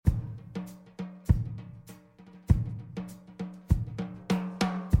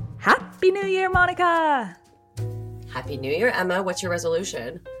Happy New Year, Monica! Happy New Year, Emma. What's your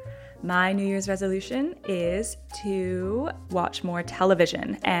resolution? My New Year's resolution is to watch more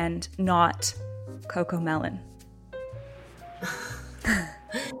television and not CoComelon.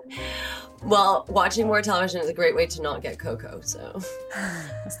 Well, watching more television is a great way to not get cocoa, so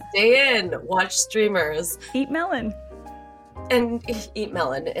stay in, watch streamers. Eat melon. And eat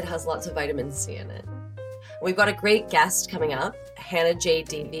melon. It has lots of vitamin C in it. We've got a great guest coming up, Hannah J.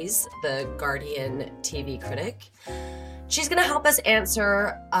 Davies, the Guardian TV critic. She's going to help us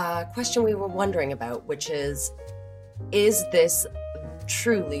answer a question we were wondering about, which is this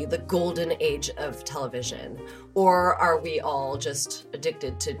truly the golden age of television? Or are we all just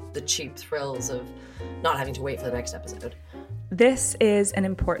addicted to the cheap thrills of not having to wait for the next episode? This is an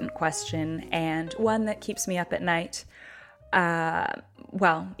important question and one that keeps me up at night.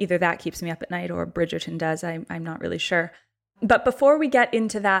 Well, either that keeps me up at night or Bridgerton does. I'm not really sure. But before we get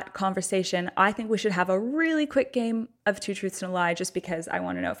into that conversation, I think we should have a really quick game of Two Truths and a Lie, just because I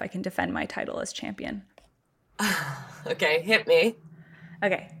want to know if I can defend my title as champion. Okay, hit me.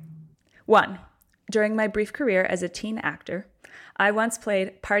 Okay. 1. During my brief career as a teen actor, I once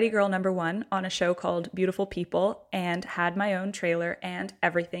played Party Girl number 1 on a show called Beautiful People and had my own trailer and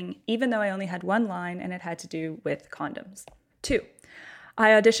everything, even though I only had one line and it had to do with condoms. 2.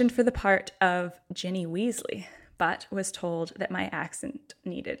 I auditioned for the part of Ginny Weasley, but was told that my accent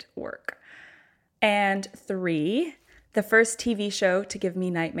needed work. And 3, the first TV show to give me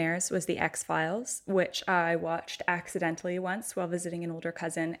nightmares was The X-Files, which I watched accidentally once while visiting an older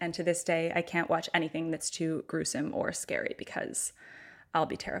cousin, and to this day I can't watch anything that's too gruesome or scary because I'll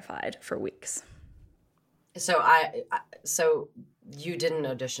be terrified for weeks. So you didn't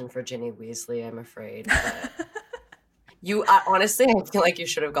audition for Ginny Weasley, I'm afraid. But honestly, I feel like you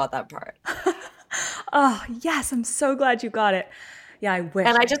should have got that part. Oh, yes, I'm so glad you got it. Yeah, I wish.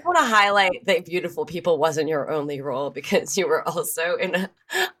 And I just want to highlight that Beautiful People wasn't your only role, because you were also in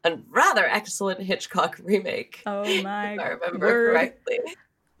a rather excellent Hitchcock remake. Oh my if I remember word. correctly.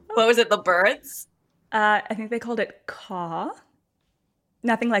 What was it, The Birds? I think they called it Caw.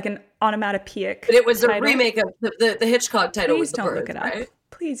 Nothing like an onomatopoeic But it was title. a remake of the Hitchcock title. Please was The don't Birds, look it up. right?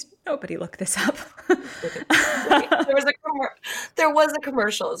 Please, nobody look this up. There was a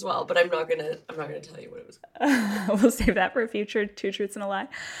commercial as well, but I'm not gonna tell you what it was. We'll save that for a future Two Truths and a Lie.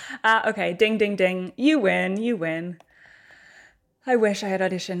 Okay, ding, ding, ding. You win. I wish I had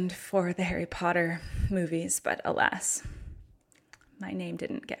auditioned for the Harry Potter movies, but alas, my name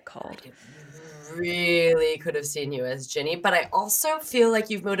didn't get called. I really could have seen you as Ginny, but I also feel like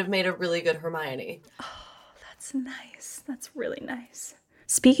you would have made a really good Hermione. Oh, that's nice. That's really nice.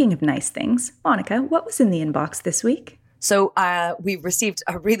 Speaking of nice things, Monica, what was in the inbox this week? So we received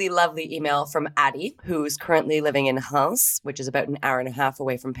a really lovely email from Addie, who's currently living in Reims, which is about an hour and a half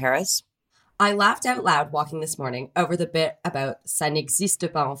away from Paris. I laughed out loud walking this morning over the bit about "Ça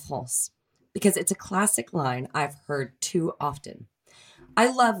n'existe pas en France," because it's a classic line I've heard too often.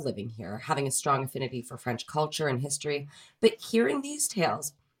 I love living here, having a strong affinity for French culture and history, but hearing these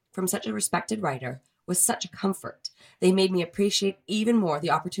tales from such a respected writer was such a comfort. They made me appreciate even more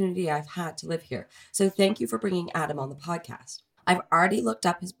the opportunity I've had to live here. So thank you for bringing Adam on the podcast. I've already looked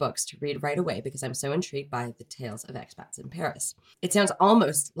up his books to read right away because I'm so intrigued by the tales of expats in Paris. It sounds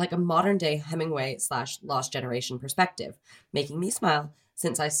almost like a modern-day Hemingway/Lost Generation perspective, making me smile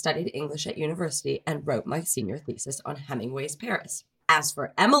since I studied English at university and wrote my senior thesis on Hemingway's Paris. As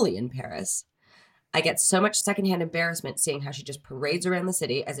for Emily in Paris, I get so much secondhand embarrassment seeing how she just parades around the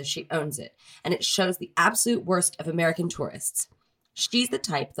city as if she owns it, and it shows the absolute worst of American tourists. She's the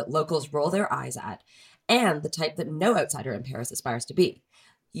type that locals roll their eyes at, and the type that no outsider in Paris aspires to be.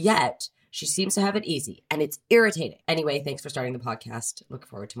 Yet, she seems to have it easy, and it's irritating. Anyway, thanks for starting the podcast. Look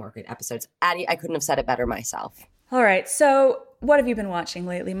forward to more great episodes. Addie, I couldn't have said it better myself. All right, so what have you been watching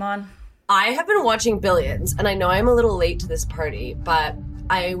lately, Mon? I have been watching Billions, and I know I'm a little late to this party, but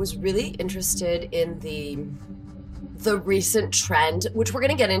I was really interested in the recent trend, which we're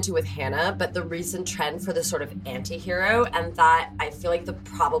going to get into with Hannah, but the recent trend for the sort of anti-hero, and that I feel like the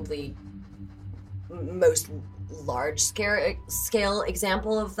probably most large-scale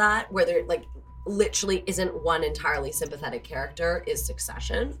example of that, where there like literally isn't one entirely sympathetic character, is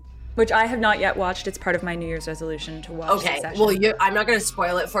Succession. Which I have not yet watched. It's part of my New Year's resolution to watch Succession. Well, I'm not going to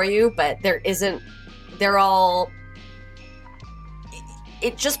spoil it for you, but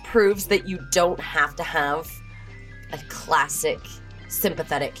it just proves that you don't have to have a classic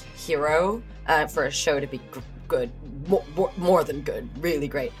sympathetic hero for a show to be good, more than good, really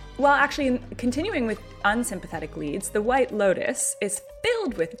great. Well, actually, continuing with unsympathetic leads, The White Lotus is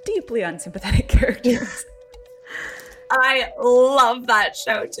filled with deeply unsympathetic characters. I love that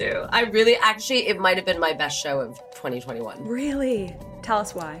show too. I really, actually, it might have been my best show of 2021. Really? Tell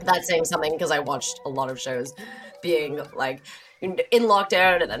us why. That's saying something because I watched a lot of shows being like in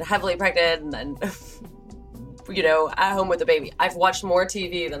lockdown and then heavily pregnant and then, you know, at home with the baby. I've watched more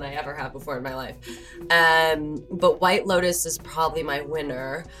TV than I ever have before in my life. But White Lotus is probably my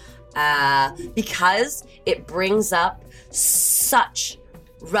winner because it brings up such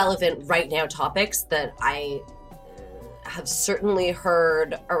relevant right now topics that I have certainly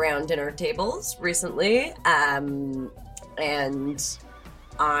heard around dinner tables recently. And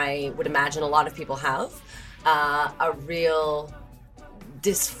I would imagine a lot of people have a real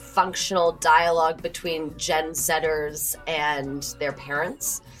dysfunctional dialogue between Gen Zers and their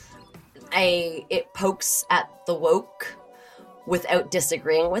parents. It pokes at the woke without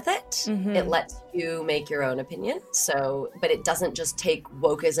disagreeing with it. Mm-hmm. It lets you make your own opinion. But it doesn't just take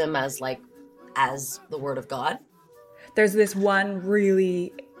wokeism as the word of God. There's this one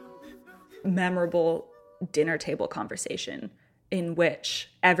really memorable dinner table conversation in which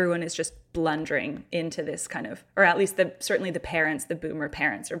everyone is just blundering into this kind of, or at least certainly the parents, the boomer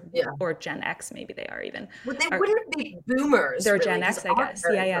parents, or Gen X, maybe they are even. Well, they wouldn't be boomers. They're really, Gen X, I guess.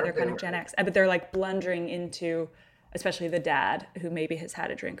 Yeah, they're boomers. kind of Gen X. But they're like blundering into, especially the dad, who maybe has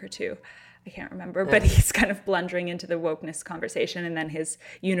had a drink or two. I can't remember, but he's kind of blundering into the wokeness conversation, and then his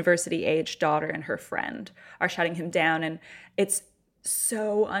university-age daughter and her friend are shutting him down, and it's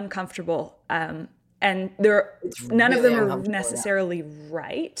so uncomfortable. And none of them are necessarily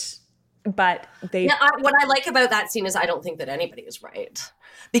right, but they... Yeah, what I like about that scene is I don't think that anybody is right.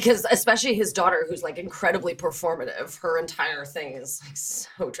 Because especially his daughter, who's like incredibly performative, her entire thing is like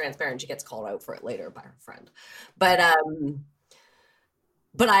so transparent. She gets called out for it later by her friend. But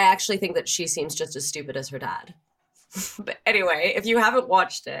I actually think that she seems just as stupid as her dad. But anyway, if you haven't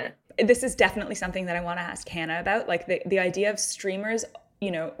watched it... This is definitely something that I want to ask Hannah about. Like the idea of streamers,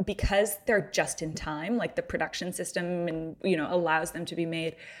 you know, because they're just in time, like the production system and, you know, allows them to be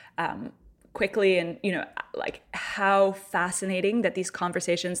made quickly, and, you know, like how fascinating that these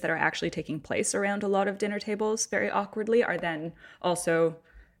conversations that are actually taking place around a lot of dinner tables very awkwardly are then also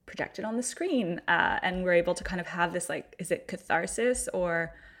projected on the screen, and we're able to kind of have this, like, is it catharsis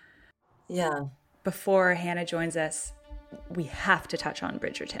or... Yeah. Before Hannah joins us, we have to touch on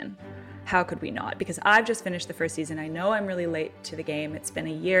Bridgerton. How could we not? Because I've just finished the first season. I know I'm really late to the game. It's been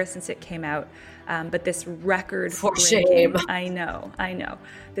a year since it came out. But this record-breaking... For shame. I know.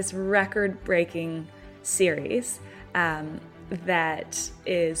 This record-breaking series that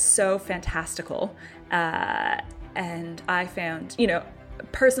is so fantastical. And I found, you know...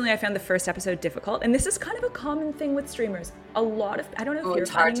 Personally, I found the first episode difficult, and this is kind of a common thing with streamers. I don't know if you're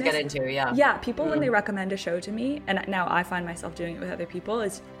it's hard finding to this. get into, yeah. Yeah, people when they recommend a show to me, and now I find myself doing it with other people,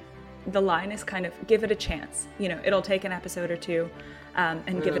 is the line is kind of give it a chance. You know, it'll take an episode or two,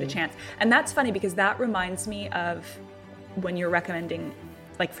 and give it a chance. And that's funny because that reminds me of when you're recommending,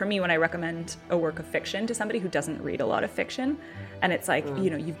 like for me, when I recommend a work of fiction to somebody who doesn't read a lot of fiction, and it's like,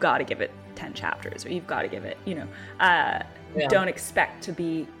 you know, you've got to give it 10 chapters, or you've got to give it, you know, don't expect to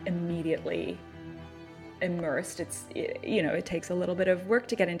be immediately immersed. It's, you know, it takes a little bit of work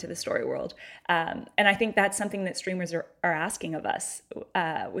to get into the story world. And I think that's something that streamers are asking of us,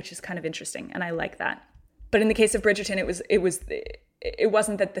 which is kind of interesting. And I like that. But in the case of Bridgerton, it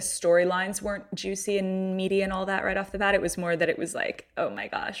wasn't that the storylines weren't juicy and meaty and all that right off the bat. It was more that it was like, oh my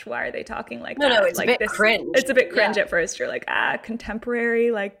gosh, why are they talking like that? No, it's like a bit cringe. It's a bit cringe at first. You're like,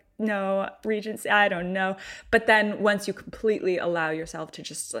 contemporary, like, no, Regency, I don't know. But then once you completely allow yourself to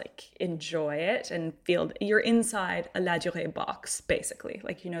just like enjoy it and feel you're inside a La Durée box, basically.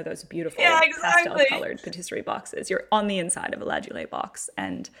 Like, you know, those beautiful pastel colored patisserie boxes. You're on the inside of a La Durée box.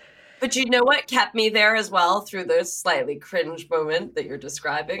 But you know what kept me there as well through this slightly cringe moment that you're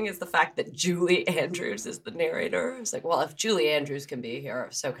describing is the fact that Julie Andrews is the narrator. It's like, well, if Julie Andrews can be here,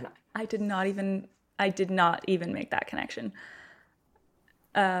 so can I. I did not even make that connection.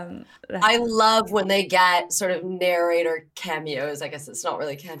 I love when they get sort of narrator cameos. I guess it's not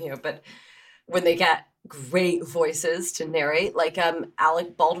really cameo, but when they get great voices to narrate, like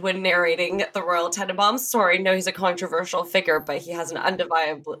Alec Baldwin narrating the Royal Tenenbaums. Sorry, no, he's a controversial figure, but he has an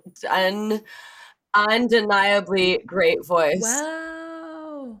undeniably great voice.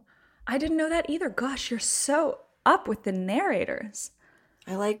 Wow, I didn't know that either. Gosh, you're so up with the narrators.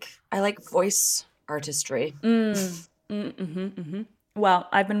 I like voice artistry. Well,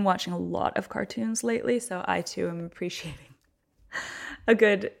 I've been watching a lot of cartoons lately, so I too am appreciating a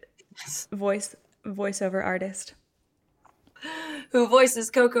good voiceover artist. Who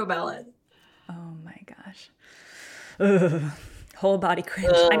voices Coco Melon? Oh my gosh. Ugh. Whole body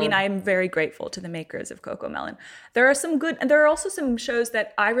cringe. I mean, I am very grateful to the makers of Coco Melon. There are some good, and there are also some shows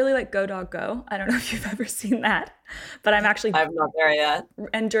that I really like. Go Dog Go. I don't know if you've ever seen that, but I'm not there yet.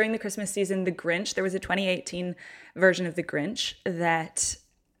 And during the Christmas season, The Grinch, there was a 2018 version of The Grinch that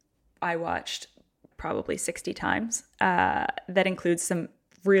I watched probably 60 times. That includes some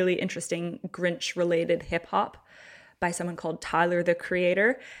really interesting Grinch-related hip hop by someone called Tyler, the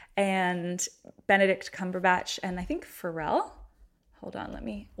Creator, and Benedict Cumberbatch, and I think Pharrell. Hold on, let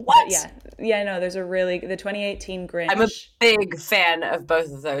me... What? No, there's a really... The 2018 Grinch... I'm a big fan of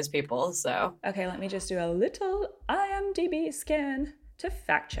both of those people, so... Okay, let me just do a little IMDb scan to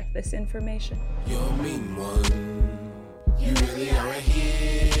fact-check this information. You're a mean one. You really are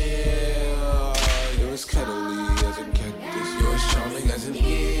here. You're as cuddly as a cactus. You're as charming as an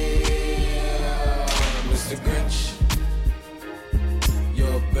ear. Mr. Grinch.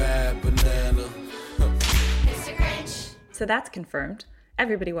 You're a bad banana. Mr. Grinch. So that's confirmed.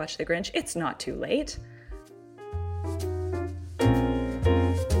 Everybody watch The Grinch. It's not too late.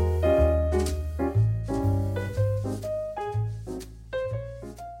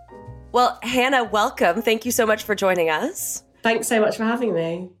 Well, Hannah, welcome. Thank you so much for joining us. Thanks so much for having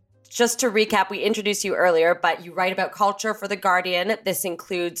me. Just to recap, we introduced you earlier, but you write about culture for The Guardian. This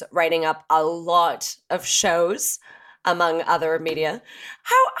includes writing up a lot of shows, among other media.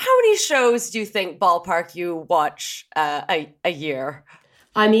 How many shows do you think, ballpark, you watch a year?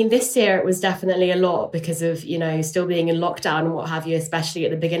 I mean, this year it was definitely a lot because of, still being in lockdown and what have you, especially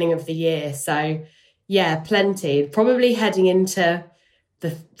at the beginning of the year. So yeah, plenty. Probably heading into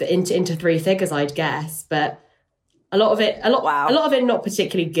into three figures, I'd guess. But a lot of it not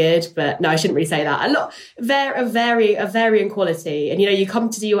particularly good, but no, I shouldn't really say that. A lot, varying quality. And, you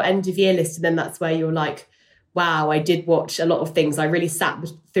come to do your end of year list and then that's where you're like, wow, I did watch a lot of things. I really sat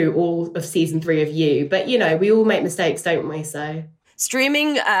through all of season 3 of You. But, we all make mistakes, don't we? So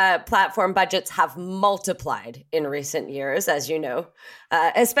streaming platform budgets have multiplied in recent years, as you know,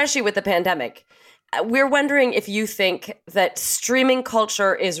 especially with the pandemic. We're wondering if you think that streaming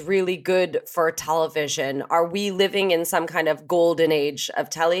culture is really good for television. Are we living in some kind of golden age of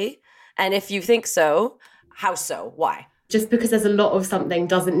telly? And if you think so, how so? Why? Just because there's a lot of something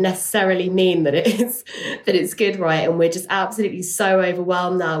doesn't necessarily mean that it's good, right? And we're just absolutely so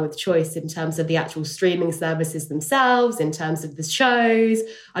overwhelmed now with choice in terms of the actual streaming services themselves, in terms of the shows.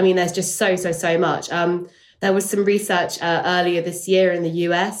 I mean, there's just so much. There was some research earlier this year in the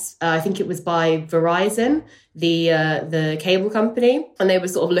US. I think it was by Verizon, the cable company, and they were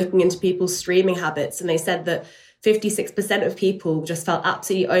sort of looking into people's streaming habits, and they said that 56% of people just felt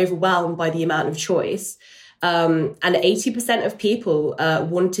absolutely overwhelmed by the amount of choice. And 80% of people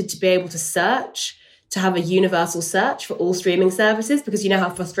wanted to be able to search, to have a universal search for all streaming services, because you know how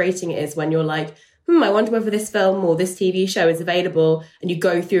frustrating it is when you're like, I wonder whether this film or this TV show is available, and you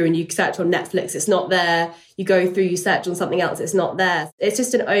go through and you search on Netflix, it's not there. You go through, you search on something else, it's not there. It's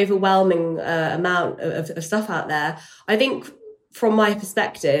just an overwhelming amount of stuff out there. I think from my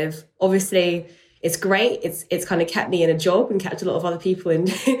perspective, obviously, it's great. It's kind of kept me in a job and kept a lot of other people in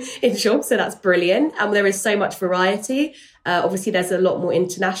jobs. So that's brilliant. And there is so much variety. Obviously, there's a lot more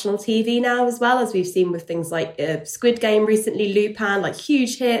international TV now as well, as we've seen with things like Squid Game recently, Lupin, like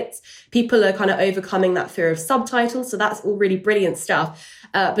huge hits. People are kind of overcoming that fear of subtitles. So that's all really brilliant stuff.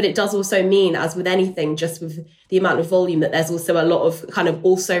 But it does also mean, as with anything, just with the amount of volume, that there's also a lot of kind of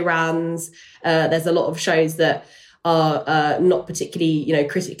also rans. There's a lot of shows that are not particularly,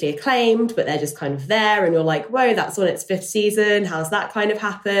 critically acclaimed, but they're just kind of there. And you're like, whoa, that's on its 5th season. How's that kind of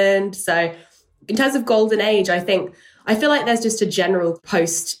happened? So in terms of golden age, I feel like there's just a general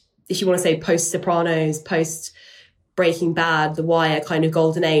post Sopranos, post Breaking Bad, The Wire kind of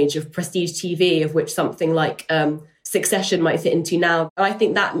golden age of prestige TV, of which something like Succession might fit into now. I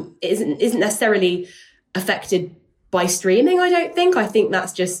think that isn't necessarily affected by streaming, I don't think. I think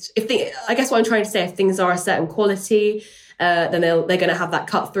that's just, I guess what I'm trying to say, if things are a certain quality, then they're going to have that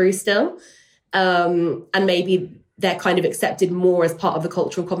cut through still. And maybe they're kind of accepted more as part of the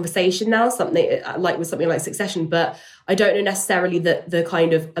cultural conversation now, something like Succession. But I don't know necessarily that the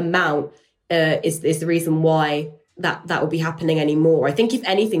kind of amount is the reason why that would be happening anymore. I think if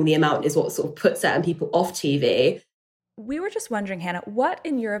anything, the amount is what sort of puts certain people off TV. We were just wondering, Hannah, what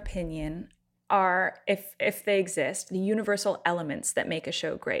in your opinion are, if they exist, the universal elements that make a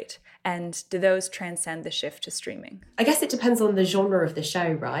show great? And do those transcend the shift to streaming? I guess it depends on the genre of the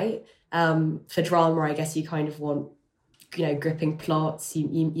show, right? For drama, I guess you kind of want, gripping plots.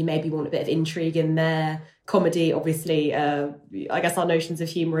 You maybe want a bit of intrigue in there. Comedy, obviously, I guess our notions of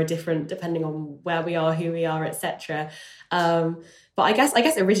humour are different depending on where we are, who we are, etc. But I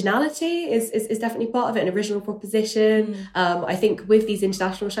guess originality is definitely part of it, an original proposition. I think with these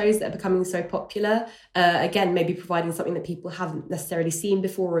international shows that are becoming so popular, again, maybe providing something that people haven't necessarily seen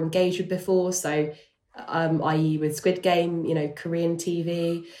before or engaged with before. So, i.e. with Squid Game, Korean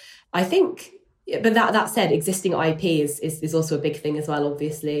TV. I think, but that said, existing IP is also a big thing as well,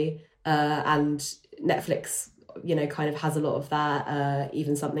 obviously. And Netflix, kind of has a lot of that.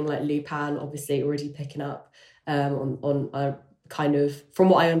 Even something like Lupin, obviously, already picking up on a kind of, from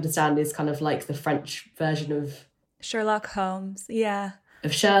what I understand, is kind of like the French version of Sherlock Holmes. Yeah.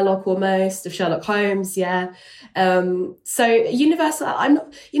 Of Sherlock almost, of Sherlock Holmes, yeah. So Universal, I'm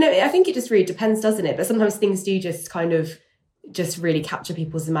not, I think it just really depends, doesn't it? But sometimes things do just kind of just really capture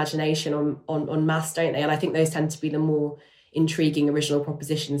people's imagination on mass, don't they? And I think those tend to be the more intriguing original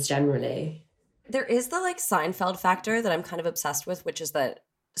propositions generally. There is the Seinfeld factor that I'm kind of obsessed with, which is that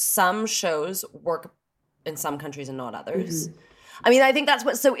some shows work in some countries and not others. Mm-hmm. I mean, I think that's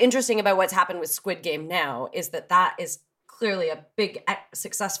what's so interesting about what's happened with Squid Game now, is that is clearly a big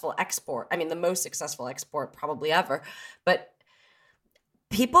successful export. I mean, the most successful export probably ever. But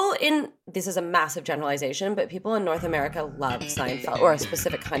people this is a massive generalization, but people in North America love Seinfeld, or a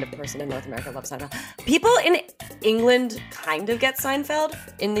specific kind of person in North America loves Seinfeld. People in England kind of get Seinfeld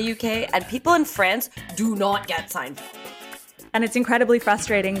in the UK, and people in France do not get Seinfeld. And it's incredibly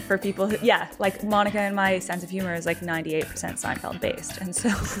frustrating for people who, like Monica and my sense of humor is 98% Seinfeld based. And so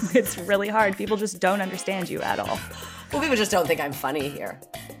it's really hard. People just don't understand you at all. Well, people just don't think I'm funny here.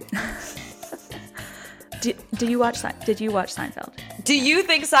 Did you watch Seinfeld? Do you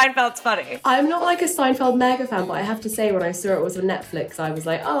think Seinfeld's funny? I'm not a Seinfeld mega fan, but I have to say when I saw it was on Netflix, I was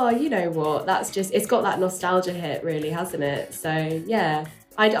like, oh, you know what? It's got that nostalgia hit really, hasn't it? So yeah.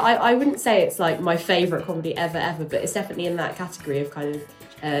 I wouldn't say it's my favourite comedy ever, but it's definitely in that category of kind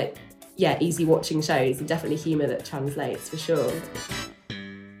of, easy watching shows, and definitely humour that translates for sure.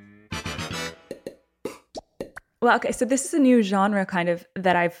 Well, okay, so this is a new genre kind of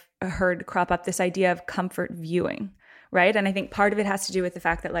that I've heard crop up, this idea of comfort viewing, right? And I think part of it has to do with the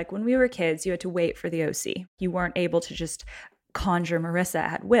fact that when we were kids, you had to wait for the OC. You weren't able to just conjure Marissa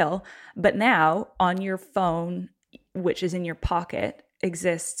at will. But now on your phone, which is in your pocket,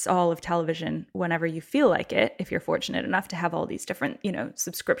 exists all of television whenever you feel like it, if you're fortunate enough to have all these different,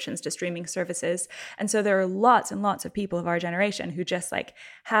 subscriptions to streaming services. And so there are lots and lots of people of our generation who just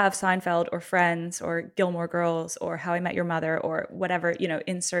have Seinfeld or Friends or Gilmore Girls or How I Met Your Mother or whatever,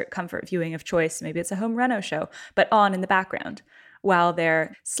 insert comfort viewing of choice. Maybe it's a home reno show, but on in the background while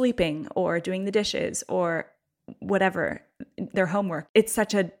they're sleeping or doing the dishes or whatever, their homework. It's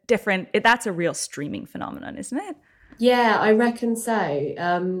such a that's a real streaming phenomenon, isn't it? Yeah, I reckon so.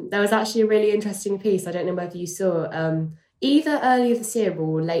 There was actually a really interesting piece, I don't know whether you saw, either earlier this year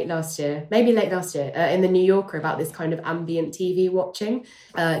or maybe late last year, in the New Yorker about this kind of ambient TV watching.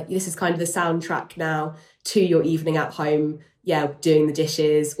 This is kind of the soundtrack now to your evening at home, doing the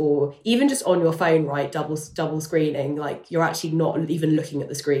dishes, or even just on your phone, right, double screening, you're actually not even looking at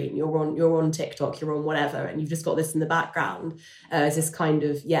the screen, you're on TikTok, you're on whatever, and you've just got this in the background as this kind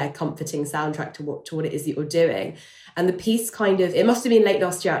of comforting soundtrack to what it is that you're doing. And the piece kind of, it must have been late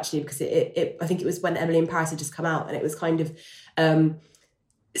last year actually, because I think it was when Emily in Paris had just come out, and it was kind of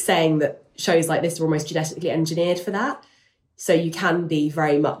saying that shows like this are almost genetically engineered for that. So you can be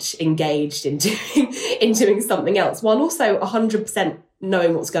very much engaged in doing something else, while also 100%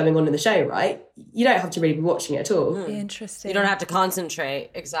 knowing what's going on in the show, right? You don't have to really be watching it at all. Interesting. You don't have to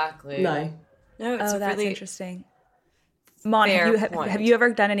concentrate. Exactly. No, it's that's really interesting. Mon, have you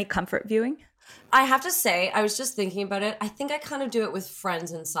ever done any comfort viewing? I have to say, I was just thinking about it. I think I kind of do it with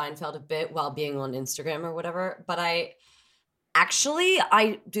Friends and Seinfeld a bit while being on Instagram or whatever. But I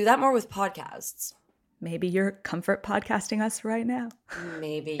do that more with podcasts. Maybe you're comfort podcasting us right now.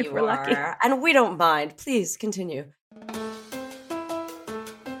 Maybe you are. Lucky. And we don't mind. Please continue.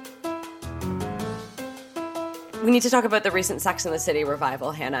 We need to talk about the recent Sex and the City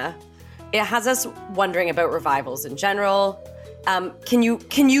revival, Hannah. It has us wondering about revivals in general. Can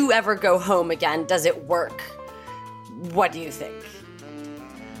you ever go home again? Does it work? What do you think?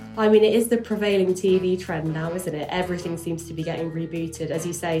 I mean, it is the prevailing TV trend now, isn't it? Everything seems to be getting rebooted. As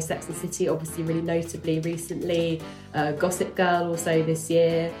you say, Sex and the City, obviously really notably recently. Gossip Girl also this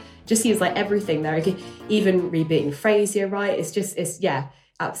year. Just seems like everything there. Even rebooting Frasier, right? It's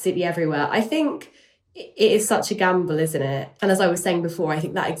absolutely everywhere. I think it is such a gamble, isn't it? And as I was saying before, I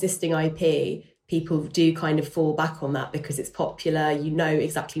think that existing IP, people do kind of fall back on that because it's popular. You know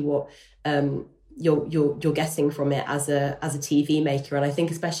exactly what you're getting from it as a TV maker. And I think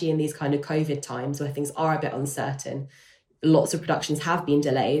especially in these kind of COVID times where things are a bit uncertain, lots of productions have been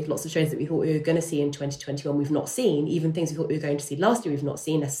delayed. Lots of shows that we thought we were going to see in 2021 we've not seen. Even things we thought we were going to see last year we've not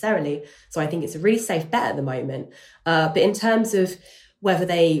seen necessarily. So I think it's a really safe bet at the moment. But in terms of whether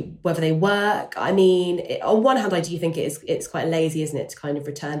they work, I mean, on one hand, I do think it's quite lazy, isn't it, to kind of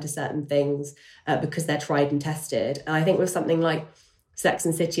return to certain things because they're tried and tested. And I think with something like Sex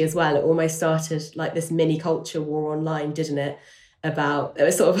and the City as well, it almost started like this mini culture war online, didn't it? About, it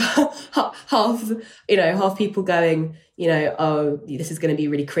was sort of half people going, oh, this is going to be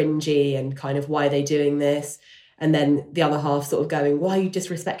really cringy and kind of why are they doing this? And then the other half sort of going, why are you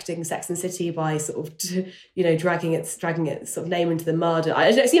disrespecting Sex and the City by sort of, dragging its sort of name into the mud?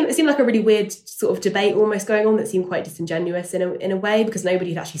 It seemed like a really weird sort of debate almost going on that seemed quite disingenuous in a way, because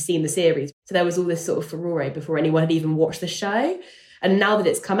nobody had actually seen the series. So there was all this sort of furore before anyone had even watched the show. And now that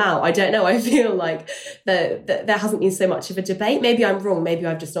it's come out, I don't know, I feel like there hasn't been so much of a debate. Maybe I'm wrong. Maybe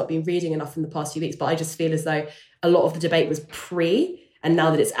I've just not been reading enough in the past few weeks, but I just feel as though a lot of the debate was and now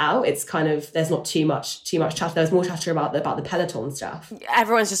that it's out, it's kind of, there's not too much chatter. There was more chatter about the Peloton stuff.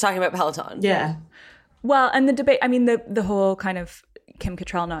 Everyone's just talking about Peloton. Yeah. Well, and the debate, I mean, the whole kind of Kim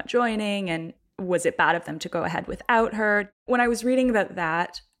Cattrall not joining, and was it bad of them to go ahead without her? When I was reading about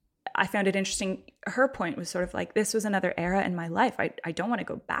that, I found it interesting. Her point was sort of like, this was another era in my life. I don't want to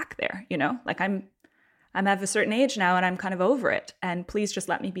go back there, like I'm of a certain age now and I'm kind of over it, and please just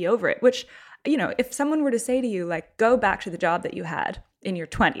let me be over it. Which, if someone were to say to you, like, go back to the job that you had in your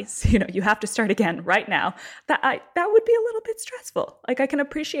 20s, you have to start again right now, that would be a little bit stressful. Like, I can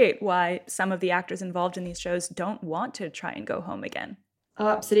appreciate why some of the actors involved in these shows don't want to try and go home again. Oh,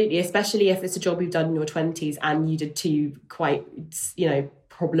 absolutely. Especially if it's a job you've done in your 20s and you did two quite,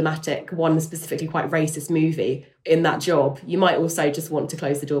 problematic, one specifically quite racist movie in that job. You might also just want to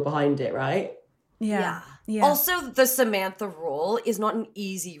close the door behind it, right? Yeah. Also, the Samantha role is not an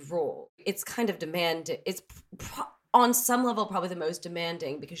easy role. It's kind of demanding. It's on some level probably the most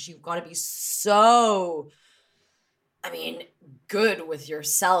demanding, because you've got to be so, good with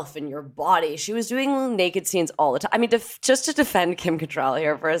yourself and your body. She was doing naked scenes all the time. I mean, just to defend Kim Cattrall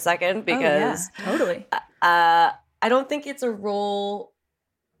here for a second, because totally. I don't think it's a role,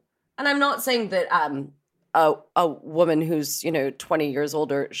 and I'm not saying that a woman who's 20 years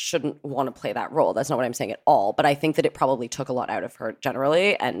older shouldn't want to play that role. That's not what I'm saying at all. But I think that it probably took a lot out of her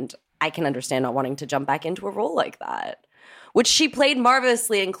generally, and I can understand not wanting to jump back into a role like that, which she played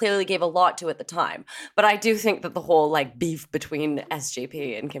marvelously and clearly gave a lot to at the time. But I do think that the whole beef between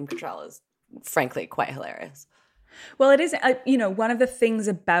SJP and Kim Cattrall is frankly quite hilarious. Well, it is, one of the things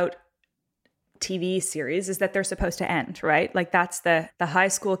about TV series is that they're supposed to end, right? Like, that's the high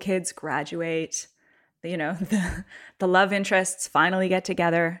school kids graduate, the love interests finally get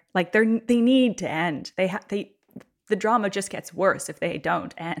together. Like, they need to end. The drama just gets worse if they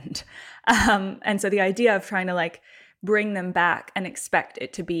don't end. And so the idea of trying to bring them back and expect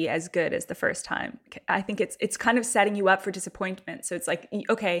it to be as good as the first time, I think it's kind of setting you up for disappointment. So it's like,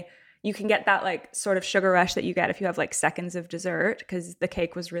 okay, you can get that sort of sugar rush that you get if you have seconds of dessert because the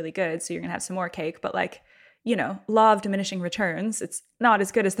cake was really good, so you're gonna have some more cake. But law of diminishing returns, it's not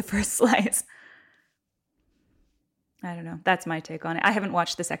as good as the first slice. I don't know. That's my take on it. I haven't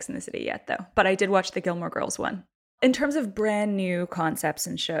watched the Sex and the City yet, though, but I did watch the Gilmore Girls one. In terms of brand new concepts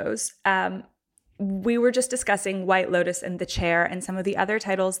and shows, we were just discussing White Lotus and The Chair and some of the other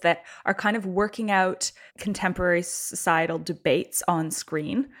titles that are kind of working out contemporary societal debates on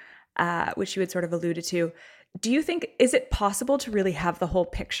screen, which you had sort of alluded to. Do you think, is it possible to really have the whole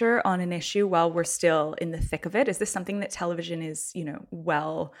picture on an issue while we're still in the thick of it? Is this something that television is,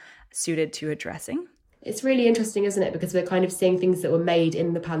 well suited to addressing? It's really interesting, isn't it? Because we're kind of seeing things that were made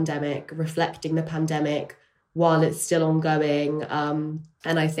in the pandemic, reflecting the pandemic while it's still ongoing. And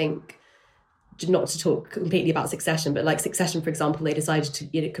I think, not to talk completely about Succession, but Succession, for example, they decided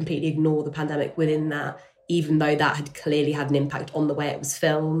to completely ignore the pandemic within that, even though that had clearly had an impact on the way it was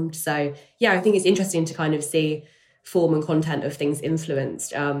filmed. So yeah, I think it's interesting to kind of see form and content of things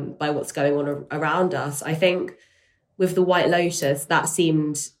influenced by what's going on around us. I think with The White Lotus, that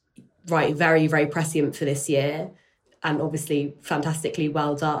seemed very, very prescient for this year, and obviously fantastically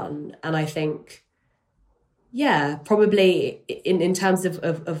well done. And I think, yeah, probably in terms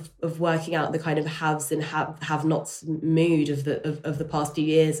of working out the kind of haves and have-nots mood of the past few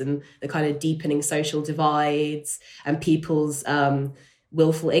years, and the kind of deepening social divides and people's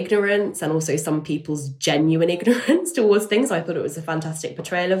willful ignorance, and also some people's genuine ignorance towards things. I thought it was a fantastic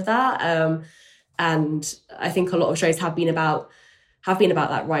portrayal of that. And I think a lot of shows have been about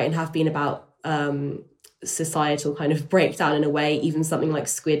that, right, and have been about societal kind of breakdown in a way. Even something like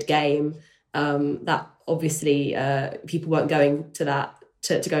Squid Game, that obviously people weren't going to that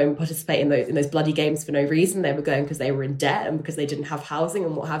to go and participate in those bloody games for no reason. They were going because they were in debt and because they didn't have housing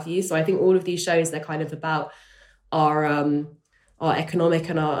and what have you. So I think all of these shows, they're kind of about our economic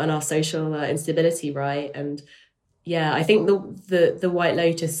and our social instability, right? And yeah, I think the White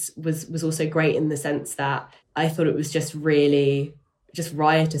Lotus was also great in the sense that I thought it was just really just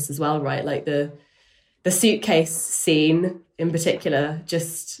riotous as well, right? Like the suitcase scene in particular,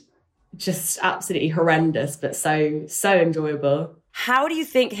 just absolutely horrendous, but so enjoyable. How do you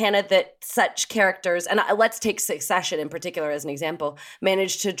think, Hannah, that such characters, and let's take Succession in particular as an example,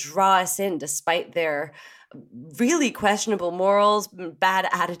 managed to draw us in despite their really questionable morals, bad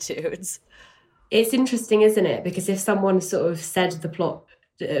attitudes? It's interesting, isn't it? Because if someone sort of said the plot,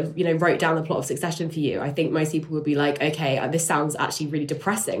 wrote down the plot of Succession for you, I think most people would be like, okay, this sounds actually really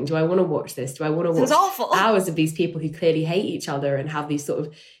depressing. Do I want to watch this? Do I want to watch awful. hours of these people who clearly hate each other and have these sort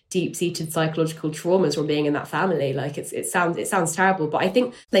of deep-seated psychological traumas from being in that family? Like it sounds terrible, but I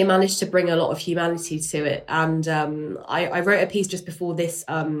think they managed to bring a lot of humanity to it. And I wrote a piece just before this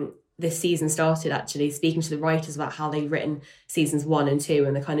season started, actually, speaking to the writers about how they've written seasons 1 and 2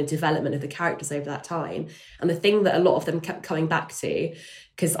 and the kind of development of the characters over that time. And the thing that a lot of them kept coming back to,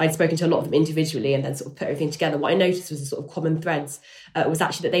 because I'd spoken to a lot of them individually and then sort of put everything together, what I noticed was the sort of common threads was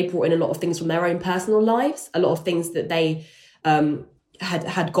actually that they brought in a lot of things from their own personal lives, a lot of things that they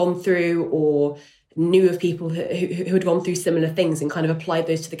had gone through or knew of people who had gone through similar things, and kind of applied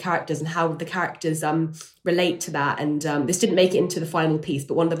those to the characters and how the characters relate to that. And this didn't make it into the final piece,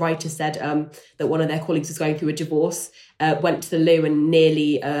 but one of the writers said that one of their colleagues was going through a divorce, went to the loo and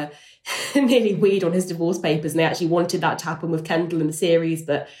nearly weed on his divorce papers, and they actually wanted that to happen with Kendall in the series,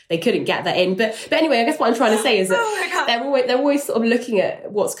 but they couldn't get that in. But anyway, I guess what I'm trying to say is that they're always sort of looking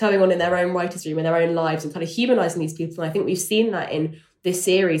at what's going on in their own writer's room, in their own lives, and kind of humanising these people. And I think we've seen that in this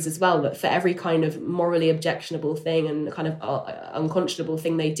series as well, that for every kind of morally objectionable thing and kind of unconscionable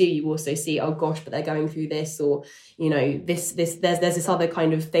thing they do, you also see, oh gosh, but they're going through this, or there's this other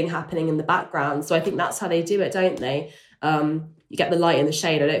kind of thing happening in the background. So I think that's how they do it, don't they? You get the light and the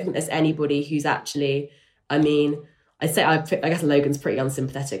shade. I don't think there's anybody who's actually, I guess Logan's pretty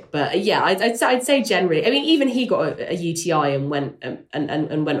unsympathetic, but yeah, I'd say generally, I mean, even he got a UTI and went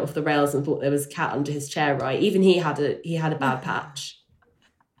and went off the rails and thought there was a cat under his chair, right? Even he had a bad patch.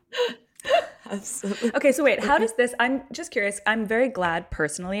 Absolutely. Okay, so wait, how does this, I'm just curious, I'm very glad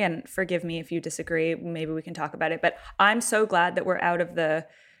personally, and forgive me if you disagree, maybe we can talk about it, but I'm so glad that we're out of the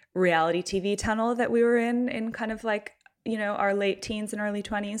reality TV tunnel that we were in kind of like, our late teens and early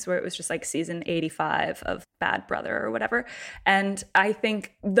 20s, where it was just like season 85 of Bad Brother or whatever. And I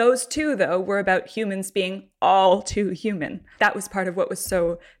think those two, though, were about humans being all too human. That was part of what was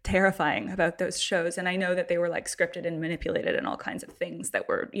so terrifying about those shows. And I know that they were like scripted and manipulated and all kinds of things that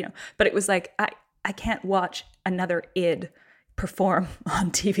were, but it was like, I can't watch another id perform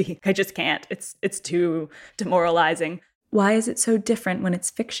on TV. I just can't. It's too demoralizing. Why is it so different when it's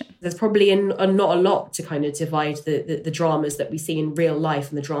fiction? There's probably not a lot to kind of divide the dramas that we see in real life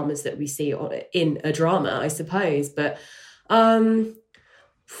and the dramas that we see in a drama, I suppose. But I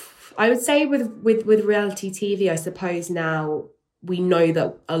would say with reality TV, I suppose now we know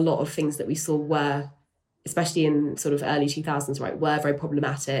that a lot of things that we saw were, especially in sort of early 2000s, right, were very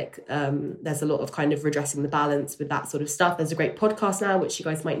problematic. There's a lot of kind of redressing the balance with that sort of stuff. There's a great podcast now, which you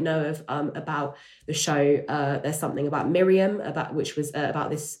guys might know of, about the show. There's something about Miriam, which was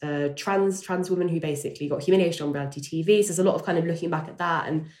about this trans woman who basically got humiliation on reality TV. So there's a lot of kind of looking back at that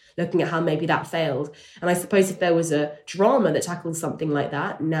and looking at how maybe that failed. And I suppose if there was a drama that tackled something like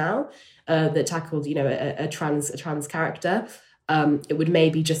that now, that tackled, a trans character, it would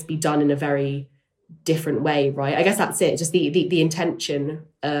maybe just be done in a very different way, right? I guess that's it. Just the intention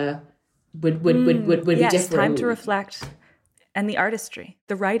would be different. Yes, time to reflect, and the artistry,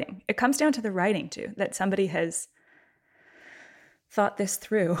 the writing. It comes down to the writing too, that somebody has thought this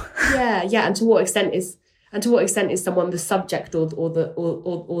through. Yeah. And to what extent is someone the subject or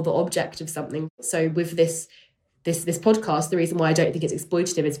the object of something? So with this podcast, the reason why I don't think it's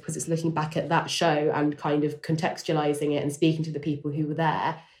exploitative is because it's looking back at that show and kind of contextualizing it and speaking to the people who were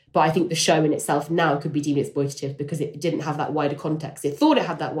there. But I think the show in itself now could be deemed exploitative because it didn't have that wider context. It thought it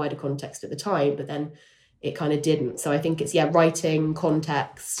had that wider context at the time, but then it kind of didn't. So I think it's, writing,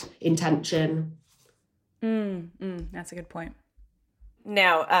 context, intention. That's a good point.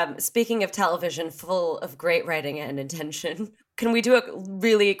 Now, speaking of television full of great writing and intention, can we do a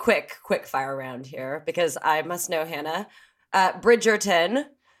really quick fire round here? Because I must know, Hannah. Bridgerton,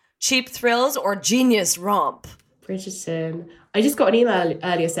 cheap thrills, or genius romp? Bridgerton. I just got an email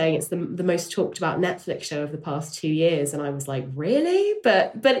earlier saying it's the most talked about Netflix show of the past 2 years, and I was like, really?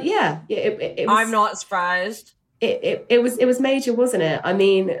 But yeah, it was... I'm not surprised. it was major, wasn't it? I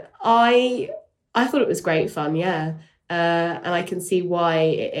mean, I thought it was great fun, yeah. And I can see why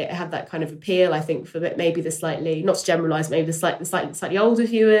it had that kind of appeal. I think for maybe the slightly, not to generalise, maybe the slightly older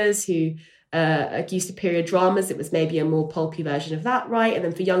viewers who are used to period dramas, it was maybe a more pulpy version of that, right? And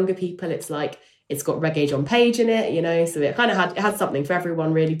then for younger people, it's like it's got Reggae John Page in it, you know, so it kind of had something for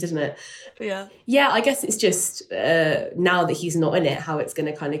everyone, really, didn't it? Yeah, I guess it's just now that he's not in it, how it's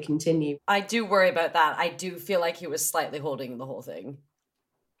going to kind of continue. I do worry about that. I do feel like he was slightly holding the whole thing.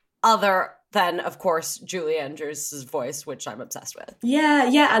 Other than, of course, Julie Andrews' voice, which I'm obsessed with. Yeah,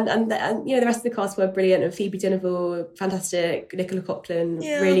 and you know, the rest of the cast were brilliant, and Phoebe Dynevor, fantastic, Nicola Coughlan,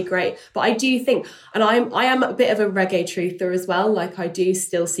 really great. But I do think, and I am a bit of a reggae truther as well, like I do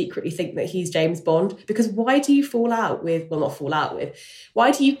still secretly think that he's James Bond, because why do you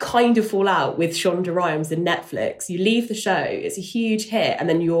why do you kind of fall out with Shonda Rhimes and Netflix? You leave the show, it's a huge hit, and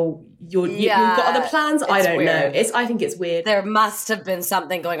then you've got other plans. I don't know. I think it's weird. There must have been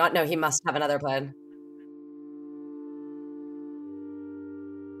something going on. No, he must have another plan.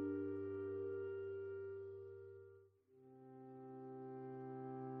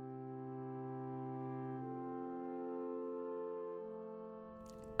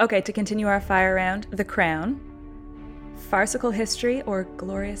 Okay, to continue our fire round, The Crown. Farcical history or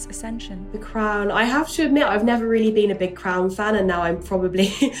glorious ascension? The Crown. I have to admit, I've never really been a big Crown fan, and now I'm probably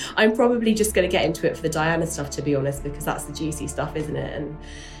just going to get into it for the Diana stuff, to be honest, because that's the juicy stuff, isn't it?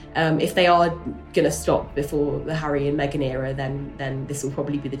 And if they are going to stop before the Harry and Meghan era, then this will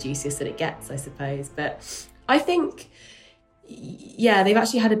probably be the juiciest that it gets, I suppose. But I think, yeah, they've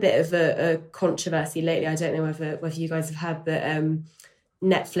actually had a bit of a controversy lately. I don't know whether you guys have had, but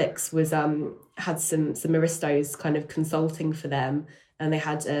Netflix was had some aristos kind of consulting for them, and they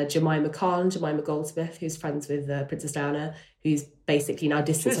had Jemima Goldsmith, who's friends with Princess Diana, who's basically now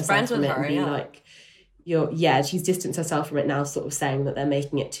distanced herself from it and being like, she's distanced herself from it now, sort of saying that they're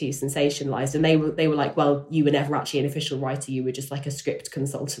making it too sensationalized. And they were like, well, you were never actually an official writer, you were just like a script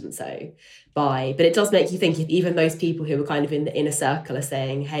consultant, so bye. But it does make you think, if even those people who were kind of in the inner circle are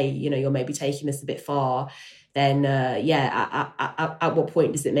saying, hey, you know, you're maybe taking this a bit far, then at what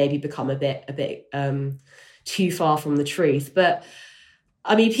point does it maybe become a bit too far from the truth? But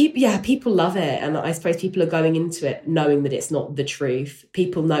I mean, people love it, and I suppose people are going into it knowing that it's not the truth.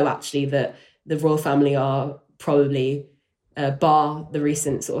 People know actually that the royal family are probably, bar the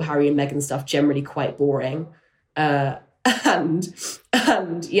recent sort of Harry and Meghan stuff, generally quite boring. And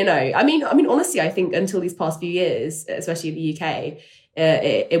you know, I mean, honestly, I think until these past few years, especially in the UK,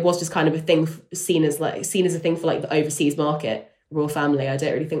 it was just kind of a thing seen as a thing for like the overseas market, royal family. I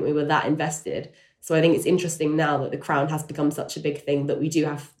don't really think we were that invested. So I think it's interesting now that The Crown has become such a big thing, that we do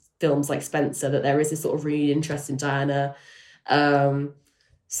have films like Spencer, that there is this sort of renewed interest in Diana.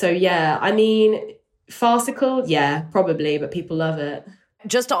 So yeah, I mean, farcical, yeah, probably, but people love it.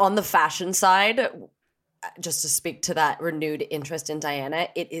 Just on the fashion side, just to speak to that renewed interest in Diana,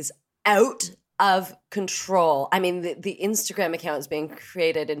 it is out of control. I mean, the Instagram accounts being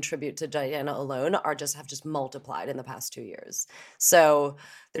created in tribute to Diana alone have just multiplied in the past 2 years. So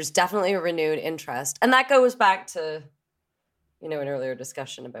there's definitely a renewed interest. And that goes back to, you know, an earlier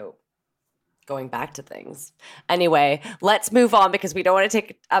discussion about going back to things. Anyway, let's move on, because we don't want to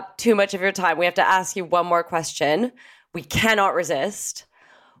take up too much of your time. We have to ask you one more question. We cannot resist.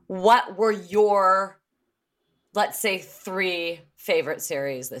 What were your, let's say, 3 favorite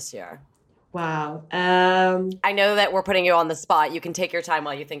series this year? Wow. I know that we're putting you on the spot. You can take your time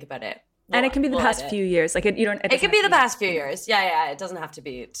while you think about it. And it can be the past few years. Like you don't. It can be the past few years. Yeah. It doesn't have to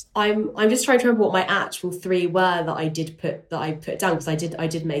be. I'm just trying to remember what my actual 3 were that I put down, because I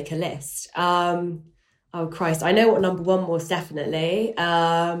did make a list. Oh Christ, I know what number 1 was, definitely.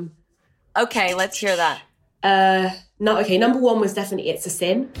 Okay, let's hear that. Number 1 was definitely It's a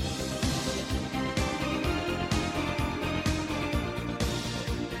Sin.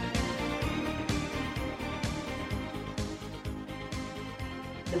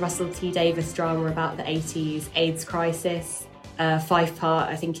 The Russell T Davies drama about the 80s AIDS crisis, 5-part.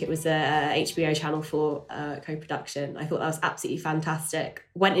 I think it was a HBO Channel 4 co-production. I thought that was absolutely fantastic.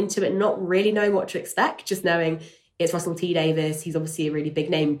 Went into it not really knowing what to expect, just knowing it's Russell T Davies. He's obviously a really big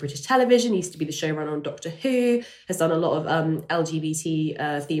name in British television. He used to be the showrunner on Doctor Who, has done a lot of LGBT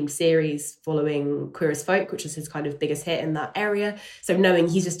themed series following Queer as Folk, which was his kind of biggest hit in that area. So knowing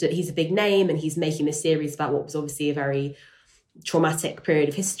he's a big name, and he's making this series about what was obviously a very traumatic period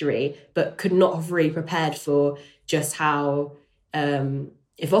of history, but could not have really prepared for just how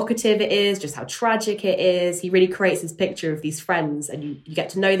evocative it is, just how tragic it is. He really creates this picture of these friends, and you get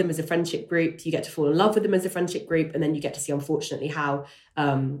to know them as a friendship group, you get to fall in love with them as a friendship group, and then you get to see, unfortunately, how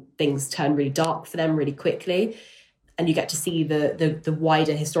things turn really dark for them really quickly. And you get to see the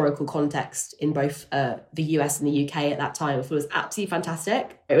wider historical context in both the US and the UK at that time. I thought it was absolutely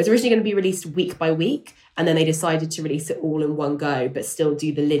fantastic. It was originally going to be released week by week, and then they decided to release it all in one go, but still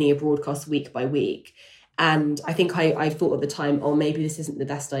do the linear broadcast week by week. And I think I thought at the time, oh, maybe this isn't the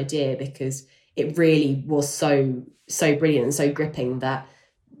best idea, because it really was so brilliant and so gripping that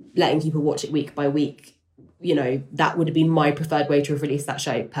letting people watch it week by week, you know, that would have been my preferred way to have released that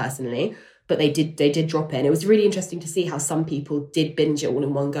show personally. But they did drop it. And it was really interesting to see how some people did binge it all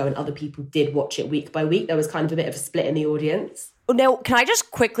in one go and other people did watch it week by week. There was kind of a bit of a split in the audience. Now, can I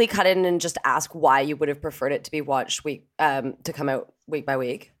just quickly cut in and just ask why you would have preferred it to be watched to come out week by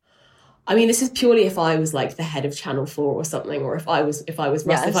week? I mean, this is purely if I was like the head of Channel 4 or something, or if I was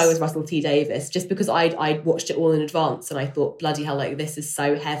Russell T Davies, just because I'd watched it all in advance and I thought, bloody hell, like this is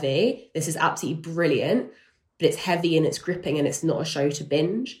so heavy. This is absolutely brilliant, but it's heavy and it's gripping and it's not a show to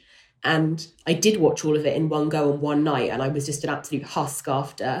binge. And I did watch all of it in one go on one night, and I was just an absolute husk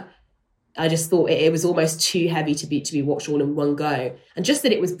after. I just thought it was almost too heavy to be watched all in one go. And just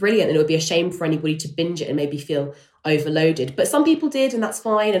that it was brilliant, and it would be a shame for anybody to binge it and maybe feel overloaded. But some people did, and that's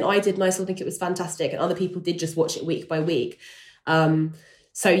fine. And I did, and I still think it was fantastic. And other people did just watch it week by week.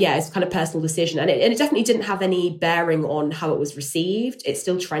 So yeah, it's kind of personal decision. And it definitely didn't have any bearing on how it was received. It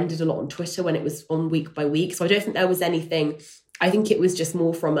still trended a lot on Twitter when it was on week by week. So I don't think there was anything. I think it was just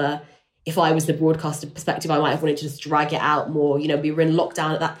more from if I was the broadcaster perspective, I might have wanted to just drag it out more. You know, we were in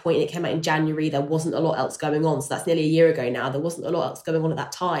lockdown at that point. It came out in January. There wasn't a lot else going on. So that's nearly a year ago now. There wasn't a lot else going on at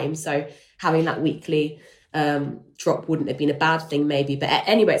that time. So having that weekly drop wouldn't have been a bad thing maybe. But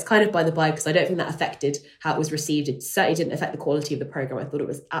anyway, it's kind of by the by, because I don't think that affected how it was received. It certainly didn't affect the quality of the programme. I thought it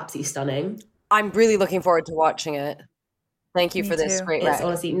was absolutely stunning. I'm really looking forward to watching it. Thank you Me for this too. great It's rec.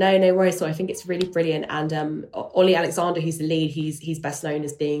 honestly no worries. So I think it's really brilliant. And Ollie Alexander, who's the lead, he's best known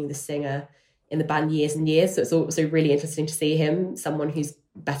as being the singer in the band Years and Years. So it's also really interesting to see him, someone who's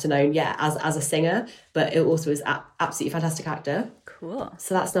better known, as a singer, but it also is absolutely fantastic actor. Cool.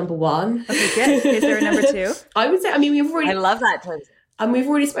 So that's number one. Okay, good. Is there a number two? I would say, I mean, I love that choice. and we've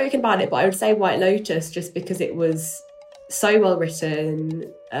already spoken about it, but I would say White Lotus, just because it was so well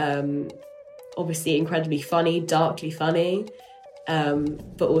written, obviously incredibly funny, darkly funny,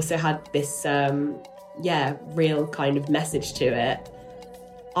 but also had this real kind of message to it.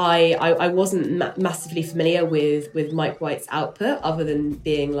 I wasn't massively familiar with Mike White's output, other than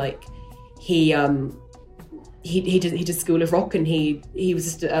being like he did School of Rock, and he was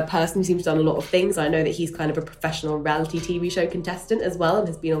just a person who seems to have done a lot of things. I know that he's kind of a professional reality TV show contestant as well, and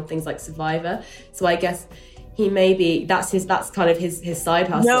has been on things like Survivor. So I guess that's kind of his side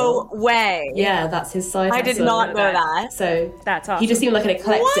hustle. No way. Yeah, that's his side hustle. I did not know that. So That's awesome. he just seemed like an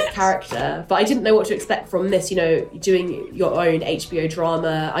eclectic character, but I didn't know what to expect from this, you know, doing your own HBO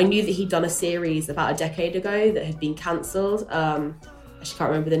drama. I knew that he'd done a series about a decade ago that had been cancelled. I actually can't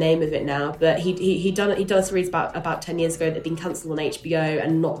remember the name of it now, but he'd done a series about 10 years ago that had been cancelled on HBO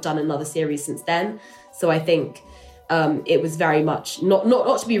and not done another series since then. So I think it was very much not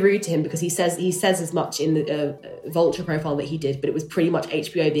to be rude to him, because he says as much in the Vulture profile that he did, but it was pretty much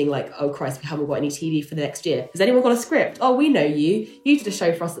HBO being like, oh Christ, we haven't got any TV for the next year. Has anyone got a script? Oh, we know you did a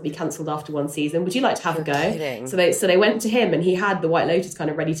show for us that we cancelled after one season. Would you like to have a go? Kidding. So they went to him, and he had the White Lotus kind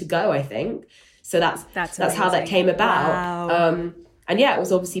of ready to go, I think. So that's how that amazing. came about. Wow. And yeah, it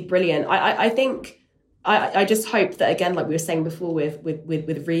was obviously brilliant. I think I just hope that, again, like we were saying before with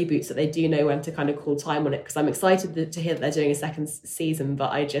reboots, that they do know when to kind of call time on it, because I'm excited to hear that they're doing a second season.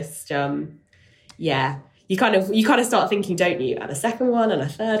 But I just you kind of start thinking, don't you, and a second one and a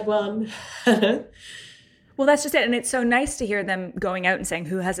third one. Well, that's just it. And it's so nice to hear them going out and saying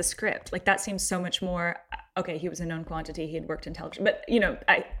who has a script. Like, that seems so much more, okay, he was a known quantity, he had worked in television. But, you know,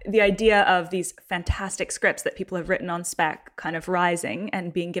 the idea of these fantastic scripts that people have written on spec kind of rising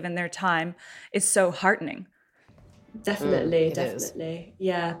and being given their time is so heartening. Definitely.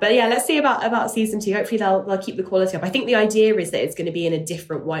 Yeah. But yeah, let's see about season 2. Hopefully they'll keep the quality up. I think the idea is that it's going to be in a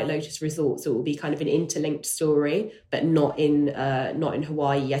different White Lotus resort, so it will be kind of an interlinked story, but not in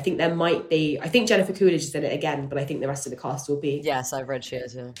Hawaii. I think Jennifer Coolidge is in it again, but I think the rest of the cast will be Yes, I've read she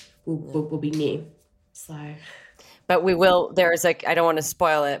is. Yeah. will be new. So But we will, I don't want to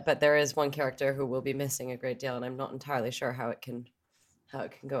spoil it, but there is one character who will be missing a great deal, and I'm not entirely sure how it can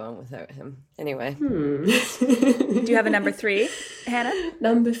go on without him. Anyway. Do you have a number 3, Hannah?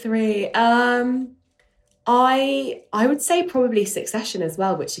 Number 3. I would say probably Succession as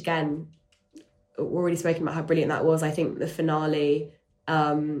well, which again, we're already spoken about how brilliant that was. I think the finale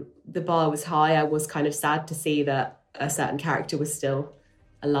The bar was high. I was kind of sad to see that a certain character was still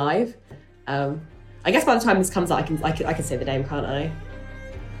alive. I guess by the time this comes out, I can say the name, can't I?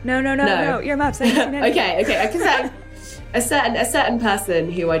 No. You're Maps. Okay. I can say a certain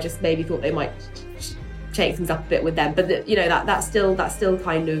person who I just maybe thought they might shake things up a bit with them, but that's still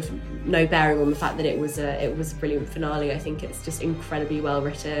kind of no bearing on the fact that it was a brilliant finale. I think it's just incredibly well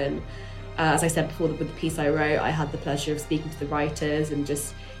written. As I said before, with the piece I wrote, I had the pleasure of speaking to the writers and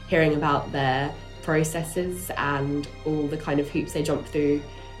just hearing about their processes and all the kind of hoops they jumped through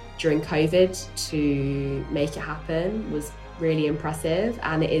during COVID to make it happen was really impressive.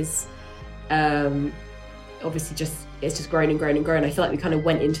 And it is obviously it's just grown and grown and grown. I feel like we kind of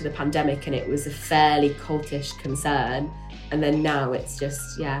went into the pandemic and it was a fairly cultish concern, and then now it's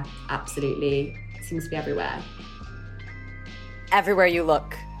just absolutely seems to be everywhere. Everywhere you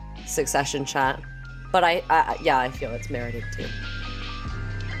look, Succession chat. But I feel it's merited too.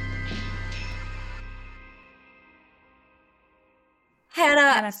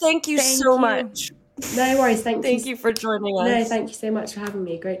 Hannah, thank you so much. No worries, thank you for joining us. No, thank you so much for having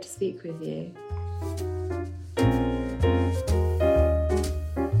me. Great to speak with you.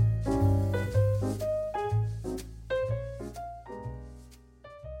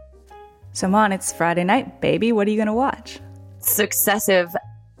 So, Mon, it's Friday night, baby. What are you going to watch? Successive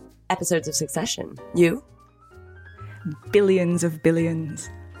episodes of Succession. You? Billions of billions.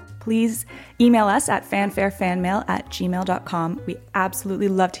 Please email us at fanfarefanmail@gmail.com. We absolutely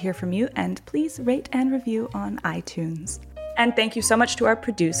love to hear from you, and please rate and review on iTunes. And thank you so much to our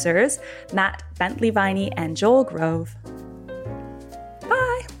producers, Matt Bentley-Viney and Joel Grove.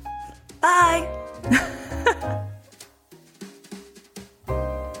 Bye. Bye.